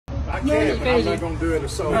can, but I'm not going to do it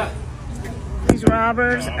so. These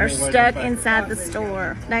robbers are stuck inside the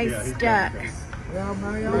store. They stuck. Trying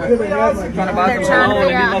to buy some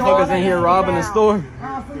alone and these motherfuckers in here robbing the store.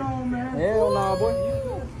 Hell nah, boy.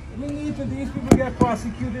 We need to these people get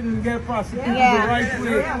prosecuted and get prosecuted the right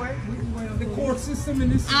way. The court system in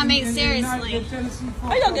this I mean, seriously.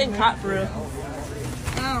 How y'all getting caught for real?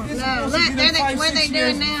 Oh, no. Look, what are they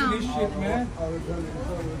doing now?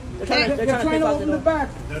 They're trying to open the back.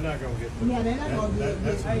 They're not going to get Yeah, they're not going to get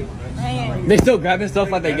it. They still grabbing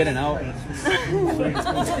stuff like they getting out.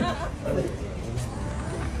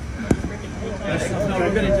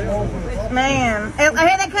 Man. Here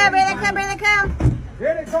they come, here they come, here they come.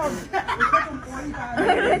 Here they come.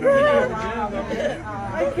 Here they come.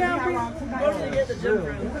 I can't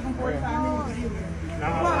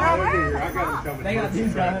They got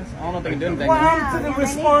these guys. I don't know if they can do anything. What happened to the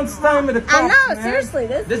response time of the cops, I know, man? seriously.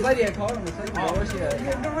 This lady had called him the same. Oh, where's she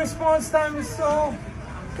at? The response time is so...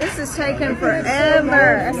 This is taking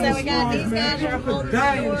forever. So we got these guys are holding the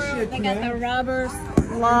door. They got the robbers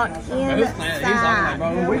locked inside.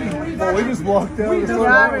 We just walked out. The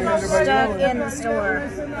robbers are stuck in the store.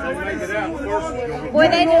 Boy,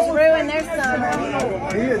 they just ruined their summer.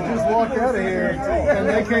 He had just walked out of here, and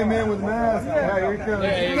they came in with masks. Here he comes.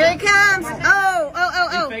 Here he comes. Oh.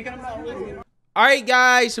 All right,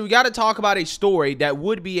 guys, so we got to talk about a story that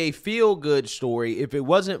would be a feel-good story if it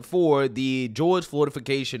wasn't for the George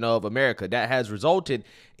Floydification of America that has resulted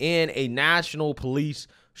in a national police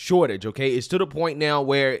shortage, okay? It's to the point now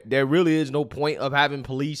where there really is no point of having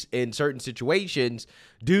police in certain situations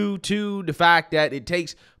due to the fact that it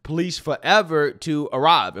takes police forever to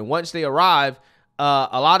arrive. And once they arrive, a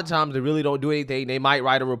lot of times they really don't do anything. They might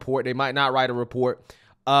write a report. They might not write a report.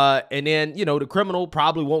 And then, you know, the criminal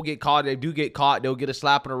probably won't get caught. If they do get caught, they'll get a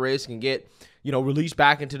slap on the wrist and get, you know, released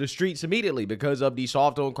back into the streets immediately because of the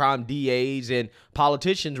soft on crime DAs and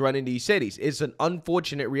politicians running these cities. It's an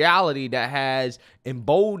unfortunate reality that has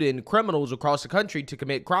emboldened criminals across the country to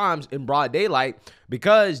commit crimes in broad daylight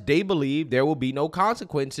because they believe there will be no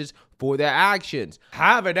consequences for their actions.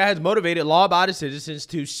 However, that has motivated law-abiding citizens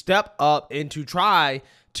to step up and to try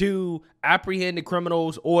to apprehend the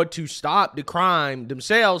criminals or to stop the crime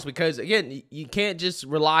themselves because, again, you can't just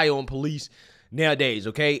rely on police nowadays,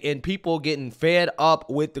 okay? And people getting fed up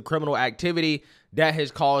with the criminal activity that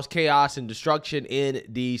has caused chaos and destruction in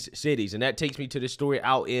these cities. And that takes me to the story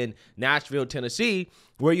out in Nashville, Tennessee,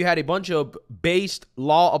 where you had a bunch of based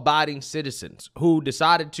law-abiding citizens who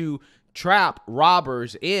decided to trap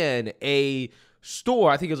robbers in a store,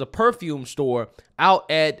 I think it was a perfume store, out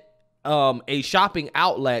at a shopping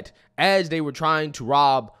outlet as they were trying to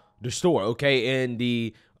rob the store, okay? And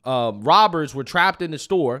the robbers were trapped in the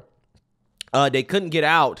store. They couldn't get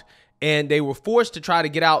out, and they were forced to try to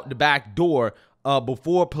get out the back door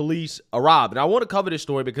before police arrived. And I want to cover this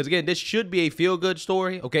story because, again, this should be a feel-good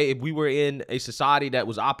story, okay, if we were in a society that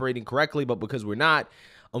was operating correctly, but because we're not,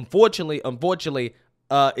 unfortunately,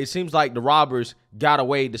 it seems like the robbers got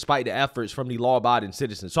away despite the efforts from the law-abiding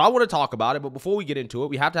citizens. So I want to talk about it, but before we get into it,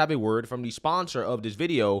 we have to have a word from the sponsor of this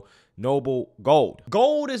video, Noble Gold.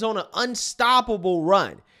 Gold is on an unstoppable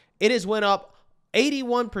run. It has went up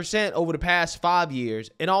 81% over the past 5 years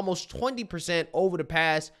and almost 20% over the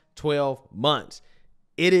past 12 months.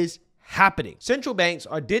 It is happening. Central banks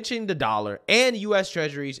are ditching the dollar and U.S.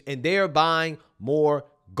 treasuries, and they are buying more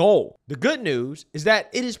gold. The good news is that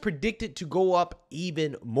it is predicted to go up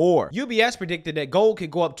even more. UBS predicted that gold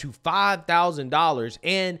could go up to $5,000,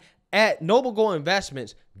 and at Noble Gold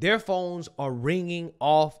Investments, their phones are ringing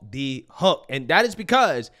off the hook. And that is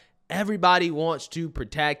because everybody wants to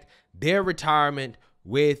protect their retirement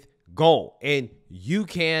with gold, and you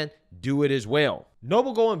can do it as well.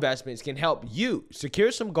 Noble Gold Investments can help you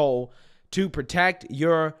secure some gold to protect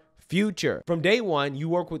your future. From day one, you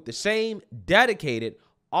work with the same dedicated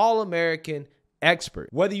all-American expert.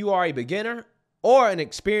 Whether you are a beginner or an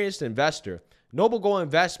experienced investor, Noble Gold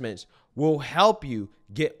Investments will help you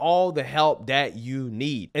get all the help that you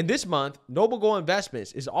need. And this month, Noble Gold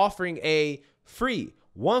Investments is offering a free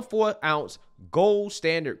 1/4 ounce gold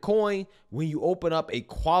standard coin when you open up a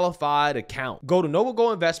qualified account. Go to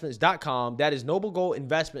noblegoldinvestments.com. That is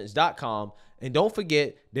noblegoldinvestments.com. And don't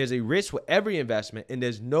forget, there's a risk with every investment, and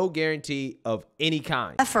there's no guarantee of any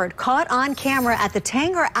kind. Effort caught on camera at the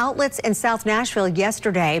Tanger Outlets in South Nashville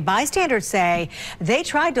yesterday. Bystanders say they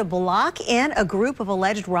tried to block in a group of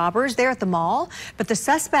alleged robbers there at the mall, but the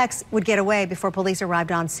suspects would get away before police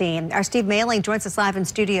arrived on scene. Our Steve Mailing joins us live in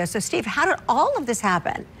studio. So, Steve, how did all of this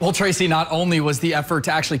happen? Well, Tracy, not only was the effort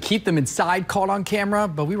to actually keep them inside caught on camera,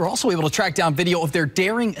 but we were also able to track down video of their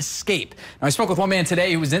daring escape. Now, I spoke with one man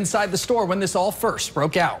today who was inside the store when this all first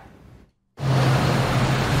broke out.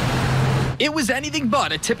 It was anything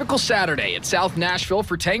but a typical Saturday in South Nashville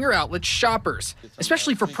for Tanger Outlets shoppers,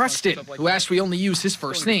 especially for Preston, who asked we only use his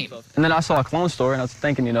first name. And then I saw a cologne store, and I was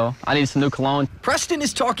thinking, you know, I need some new cologne. Preston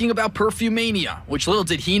is talking about perfume mania, which little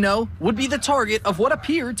did he know would be the target of what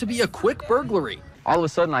appeared to be a quick burglary. All of a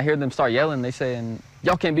sudden, I hear them start yelling. They saying,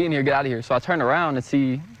 y'all can't be in here, get out of here. So I turn around and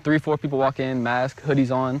see 3 or 4 people walk in, mask, hoodies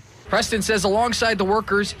on. Preston says alongside the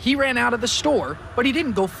workers, he ran out of the store, but he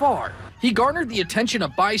didn't go far. He garnered the attention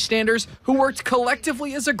of bystanders who worked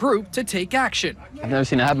collectively as a group to take action. I've never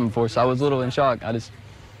seen it happen before, so I was a little in shock. I just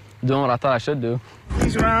doing what I thought I should do.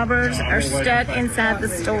 These robbers are stuck inside the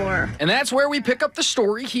store. And that's where we pick up the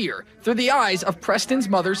story here, through the eyes of Preston's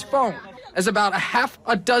mother's phone. As about half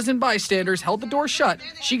a dozen bystanders held the door shut,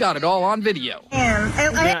 she got it all on video. Now,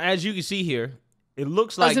 as you can see here, it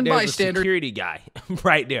looks like there's a security guy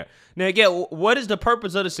right there. Now, again, what is the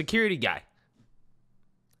purpose of the security guy?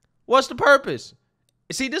 What's the purpose?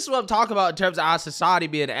 See, this is what I'm talking about in terms of our society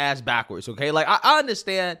being ass backwards, okay? Like, I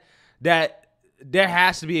understand that there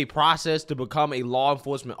has to be a process to become a law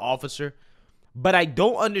enforcement officer, but I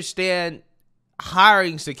don't understand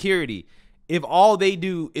hiring security if all they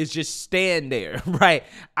do is just stand there, right?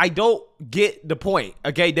 I don't get the point,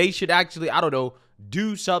 okay? They should actually, I don't know,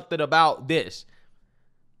 do something about this.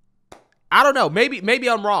 I don't know. Maybe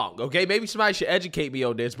I'm wrong, okay? Maybe somebody should educate me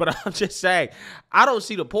on this, but I'm just saying, I don't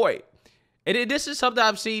see the point. And this is something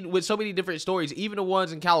I've seen with so many different stories, even the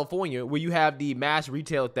ones in California where you have the mass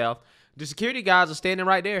retail theft. The security guys are standing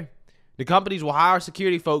right there. The companies will hire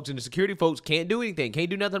security folks, and the security folks can't do anything, can't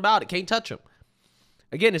do nothing about it, can't touch them.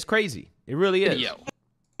 Again, it's crazy. It really is. Here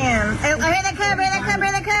they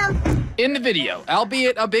come. In the video,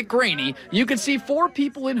 albeit a bit grainy, you can see 4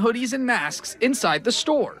 people in hoodies and masks inside the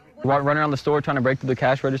store. Running around the store trying to break through the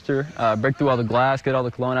cash register, break through all the glass, get all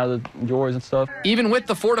the cologne out of the drawers and stuff. Even with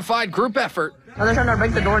the fortified group effort, They're trying to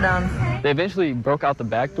break the door down. They eventually broke out the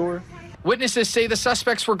back door. Witnesses say the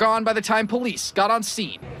suspects were gone by the time police got on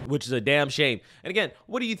scene. Which is a damn shame. And again,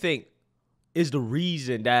 what do you think is the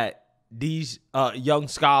reason that these young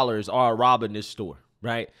scholars are robbing this store,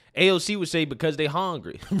 right? AOC would say because they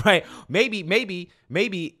hungry, right?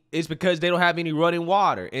 Maybe it's because they don't have any running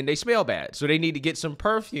water and they smell bad. So they need to get some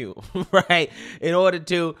perfume, right? In order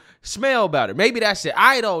to smell better. Maybe that's it.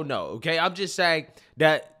 I don't know, okay? I'm just saying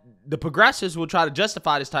that the progressives will try to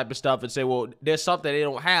justify this type of stuff and say, well, there's something they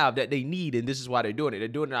don't have that they need, and this is why they're doing it. They're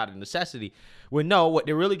doing it out of necessity. Well, no, what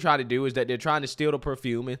they're really trying to do is that they're trying to steal the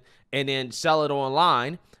perfume and then sell it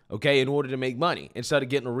online, okay, in order to make money instead of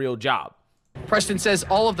getting a real job. Preston says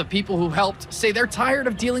all of the people who helped say they're tired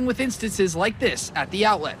of dealing with instances like this at the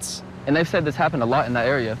outlets. And they've said this happened a lot in that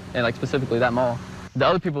area, and like specifically that mall. The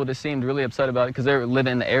other people just seemed really upset about it because they were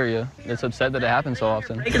living in the area. It's upset that it happens so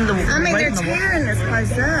often. They're tearing this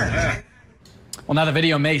place up. Well, now the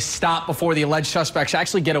video may stop before the alleged suspects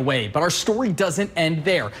actually get away, but our story doesn't end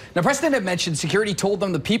there. Now, Preston had mentioned security told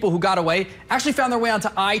them the people who got away actually found their way onto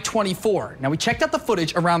I-24. Now, we checked out the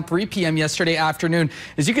footage around 3 p.m. yesterday afternoon.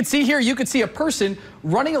 As you can see here, you could see a person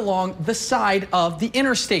running along the side of the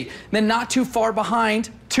interstate. Then not too far behind,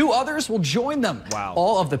 2 others will join them. Wow.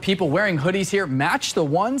 All of the people wearing hoodies here match the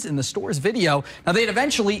ones in the store's video. Now, they'd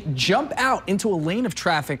eventually jump out into a lane of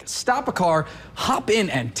traffic, stop a car, hop in,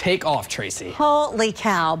 and take off, Tracy. Holy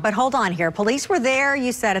cow. But hold on here. Police were there,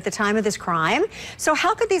 you said, at the time of this crime. So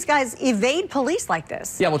how could these guys evade police like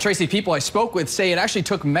this? Yeah, well, Tracy, people I spoke with say it actually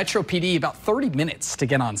took Metro PD about 30 minutes to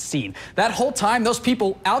get on scene. That whole time, those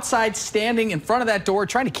people outside standing in front of that door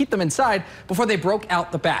trying to keep them inside before they broke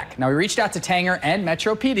out the back. Now, we reached out to Tanger and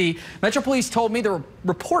Metro PD. Metro Police told me the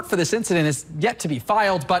report for this incident is yet to be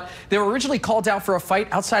filed, but they were originally called out for a fight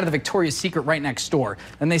outside of the Victoria's Secret right next door.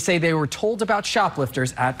 And they say they were told about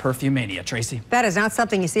shoplifters at Perfume Mania. Tracy. That is not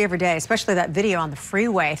something you see every day, especially that video on the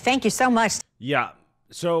freeway. Thank you so much. Yeah,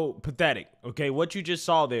 so pathetic. Okay, what you just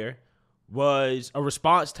saw there was a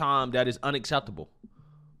response time that is unacceptable.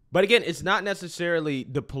 But again, it's not necessarily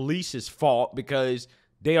the police's fault because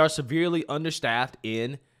they are severely understaffed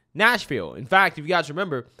in Nashville. In fact, if you guys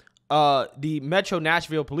remember, the Metro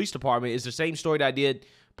Nashville Police Department is the same story that I did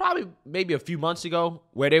probably maybe a few months ago,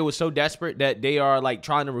 where they were so desperate that they are like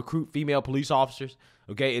trying to recruit female police officers.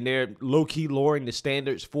 Okay, and they're low-key lowering the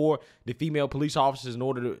standards for the female police officers in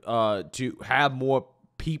order to have more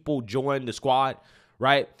people join the squad,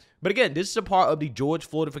 right? But again, this is a part of the George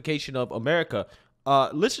Floydification of America.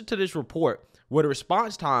 Listen to this report where the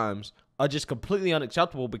response times are just completely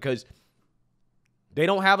unacceptable because They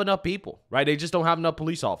don't have enough people, right? They just don't have enough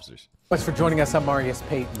police officers. Thanks for joining us. I'm Marius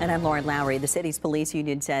Payton. And I'm Lauren Lowry. The city's police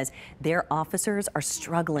union says their officers are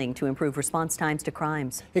struggling to improve response times to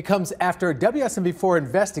crimes. It comes after a WSMV4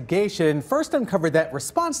 investigation first uncovered that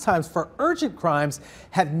response times for urgent crimes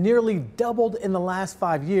have nearly doubled in the last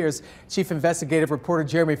 5 years. Chief investigative reporter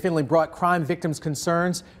Jeremy Finley brought crime victims'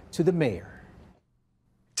 concerns to the mayor.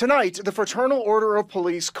 Tonight, the Fraternal Order of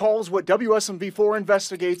Police calls what WSMV4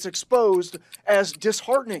 investigates exposed as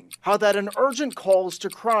disheartening. How that in urgent calls to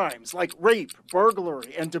crimes like rape,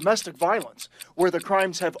 burglary, and domestic violence, where the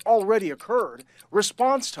crimes have already occurred,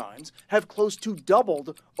 response times have close to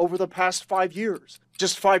doubled over the past 5 years.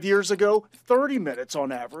 Just 5 years ago, 30 minutes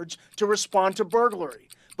on average to respond to burglary.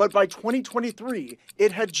 But by 2023,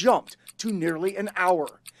 it had jumped to nearly an hour.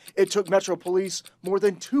 It took Metro Police more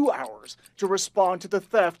than 2 hours to respond to the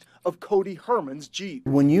theft of Cody Herman's Jeep.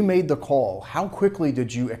 When you made the call, how quickly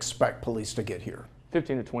did you expect police to get here?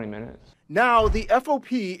 15 to 20 minutes. Now the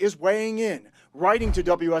FOP is weighing in. Writing to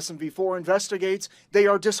WSMV4 Investigates, they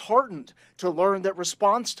are disheartened to learn that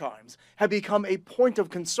response times have become a point of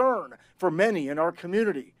concern for many in our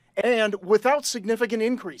community. And without significant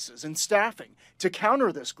increases in staffing to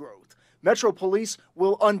counter this growth, Metro Police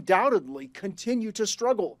will undoubtedly continue to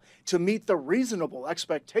struggle to meet the reasonable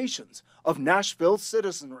expectations of Nashville's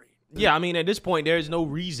citizenry. Yeah, I mean, at this point, there is no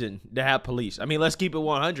reason to have police. I mean, let's keep it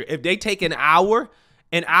 100. If they take an hour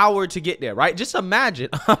to get there, right? Just imagine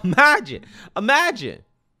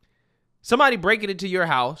somebody breaking into your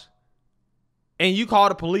house and you call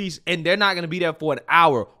the police and they're not going to be there for an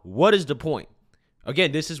hour. What is the point?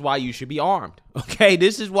 Again, this is why you should be armed, okay?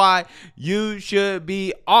 This is why you should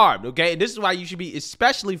be armed, okay? And this is why you should be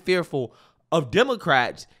especially fearful of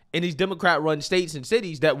Democrats in these Democrat-run states and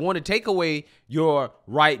cities that want to take away your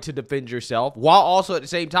right to defend yourself while also at the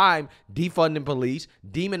same time defunding police,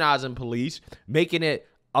 demonizing police, making it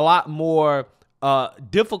a lot more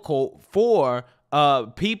difficult for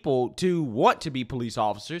people to want to be police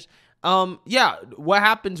officers. Yeah, what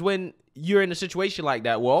happens when you're in a situation like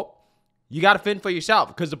that? Well, you got to fend for yourself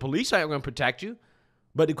because the police aren't going to protect you,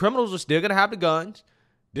 but the criminals are still going to have the guns.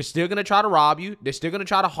 They're still going to try to rob you. They're still going to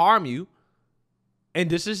try to harm you. And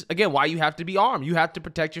this is, again, why you have to be armed. You have to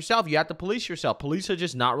protect yourself. You have to police yourself. Police are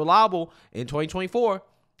just not reliable in 2024.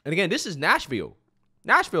 And again, this is Nashville.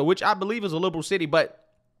 Nashville, which I believe is a liberal city, but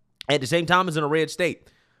at the same time is in a red state.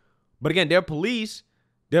 But again, their police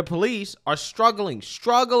are struggling.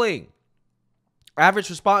 Average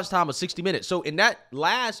response time of 60 minutes. So in that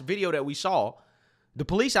last video that we saw, the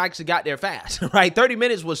police actually got there fast, right? 30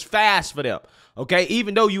 minutes was fast for them, okay?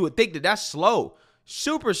 Even though you would think that that's slow,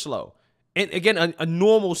 super slow. And again, a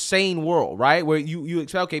normal, sane world, right? Where you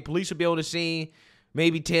expect, okay, police will be on the scene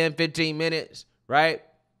maybe 10, 15 minutes, right?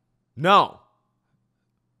 No.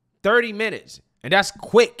 30 minutes. And that's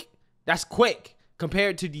quick. That's quick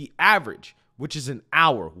compared to the average, which is an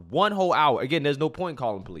hour, one whole hour. Again, there's no point in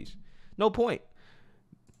calling police. No point.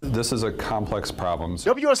 This is a complex problem.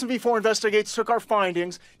 WSMV4 Investigates took our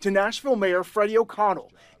findings to Nashville Mayor Freddie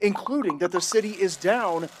O'Connell, including that the city is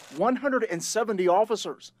down 170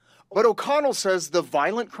 officers. But O'Connell says the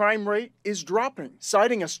violent crime rate is dropping,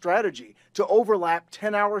 citing a strategy to overlap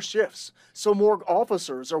 10-hour shifts, so more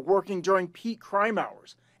officers are working during peak crime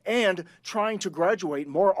hours, and trying to graduate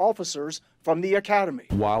more officers from the academy.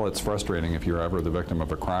 While it's frustrating if you're ever the victim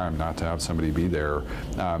of a crime not to have somebody be there,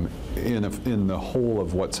 in the whole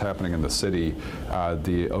of what's happening in the city,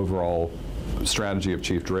 the overall strategy of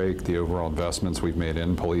Chief Drake, the overall investments we've made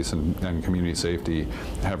in police and community safety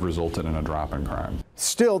have resulted in a drop in crime.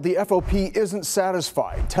 Still, the FOP isn't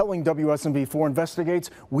satisfied, telling WSMV4 Investigates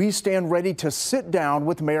we stand ready to sit down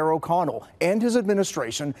with Mayor O'Connell and his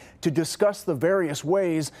administration to discuss the various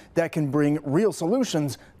ways that can bring real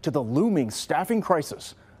solutions to the looming staffing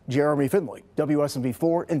crisis. Jeremy Finley,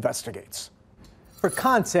 WSMV4 Investigates. For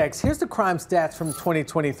context, here's the crime stats from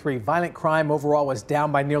 2023. Violent crime overall was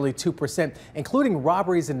down by nearly 2%, including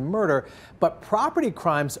robberies and murder. But property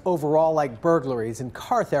crimes overall, like burglaries and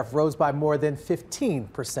car theft, rose by more than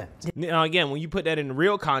 15%. Now, again, when you put that in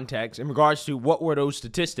real context, in regards to what were those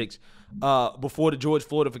statistics before the George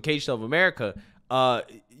Floydification of America,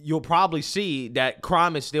 you'll probably see that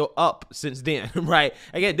crime is still up since then, right?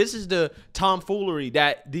 Again, this is the tomfoolery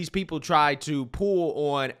that these people try to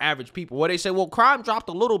pull on average people, where they say, well, crime dropped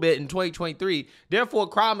a little bit in 2023, therefore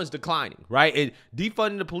crime is declining, right? And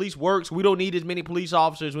defunding the police works. We don't need as many police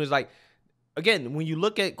officers. When it's like, again, when you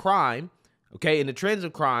look at crime, okay, and the trends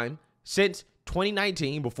of crime since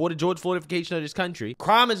 2019, before the George Floydification of this country,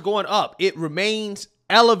 crime is going up. It remains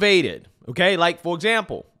elevated, okay? Like, for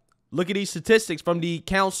example, look at these statistics from the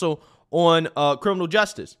Council on Criminal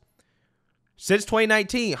Justice. Since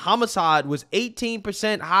 2019, homicide was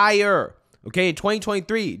 18% higher, okay, in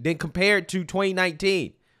 2023 than compared to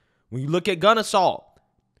 2019. When you look at gun assault,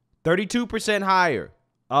 32% higher.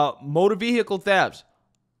 Motor vehicle thefts,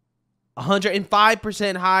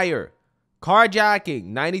 105% higher.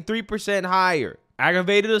 Carjacking, 93% higher.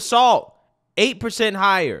 Aggravated assault, 8%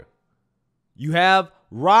 higher. You have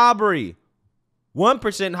robbery,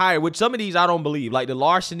 1% higher, which some of these I don't believe, like the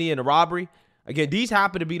larceny and the robbery. Again, these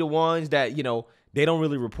happen to be the ones that, you know, they don't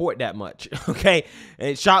really report that much, okay?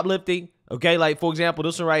 And shoplifting, okay, like, for example,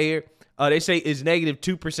 this one right here, they say is negative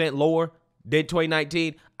 2% lower than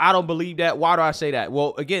 2019. I don't believe that. Why do I say that?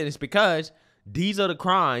 Well, again, it's because these are the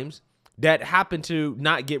crimes that happen to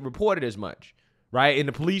not get reported as much, right? And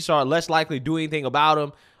the police are less likely to do anything about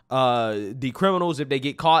them. The criminals, if they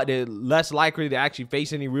get caught, they're less likely to actually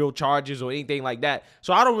face any real charges or anything like that.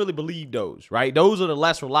 So I don't really believe those, right? Those are the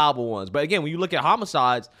less reliable ones. But again, when you look at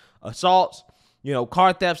homicides, assaults, you know,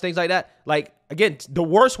 car thefts, things like that, like, again, the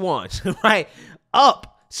worst ones, right,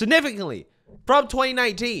 up significantly from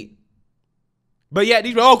 2019. But yeah,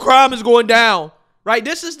 these, oh, crime is going down, right?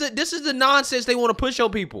 This is the nonsense they want to push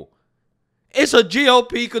on people. It's a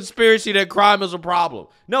GOP conspiracy that crime is a problem.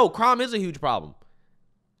 No, crime is a huge problem.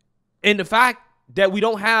 And the fact that we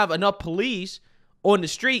don't have enough police on the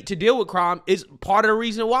street to deal with crime is part of the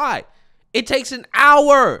reason why. It takes an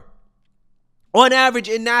hour on average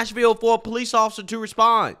in Nashville for a police officer to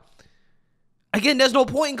respond. Again, there's no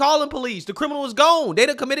point in calling police. The criminal is gone. They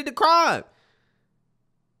done committed the crime.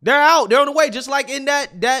 They're out. They're on the way. Just like in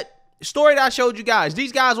that story that I showed you guys.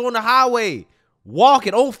 These guys were on the highway,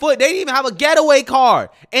 walking on foot. They didn't even have a getaway car.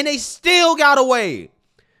 And they still got away.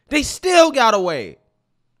 They still got away.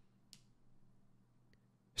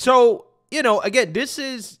 So, you know, again, this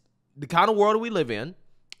is the kind of world we live in.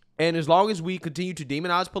 And as long as we continue to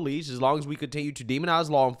demonize police, as long as we continue to demonize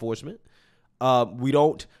law enforcement, we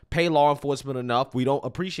don't pay law enforcement enough, we don't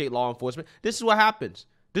appreciate law enforcement, this is what happens.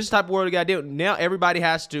 This is the type of world we got to deal with. Now everybody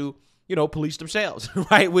has to, you know, police themselves,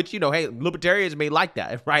 right? Which, you know, hey, libertarians may like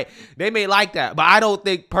that, right? They may like that. But I don't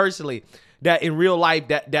think personally that in real life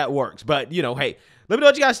that works. But, you know, hey, let me know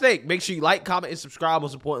what you guys think. Make sure you like, comment, and subscribe.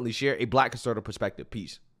 Most importantly, share a Black conservative perspective.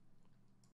 Peace.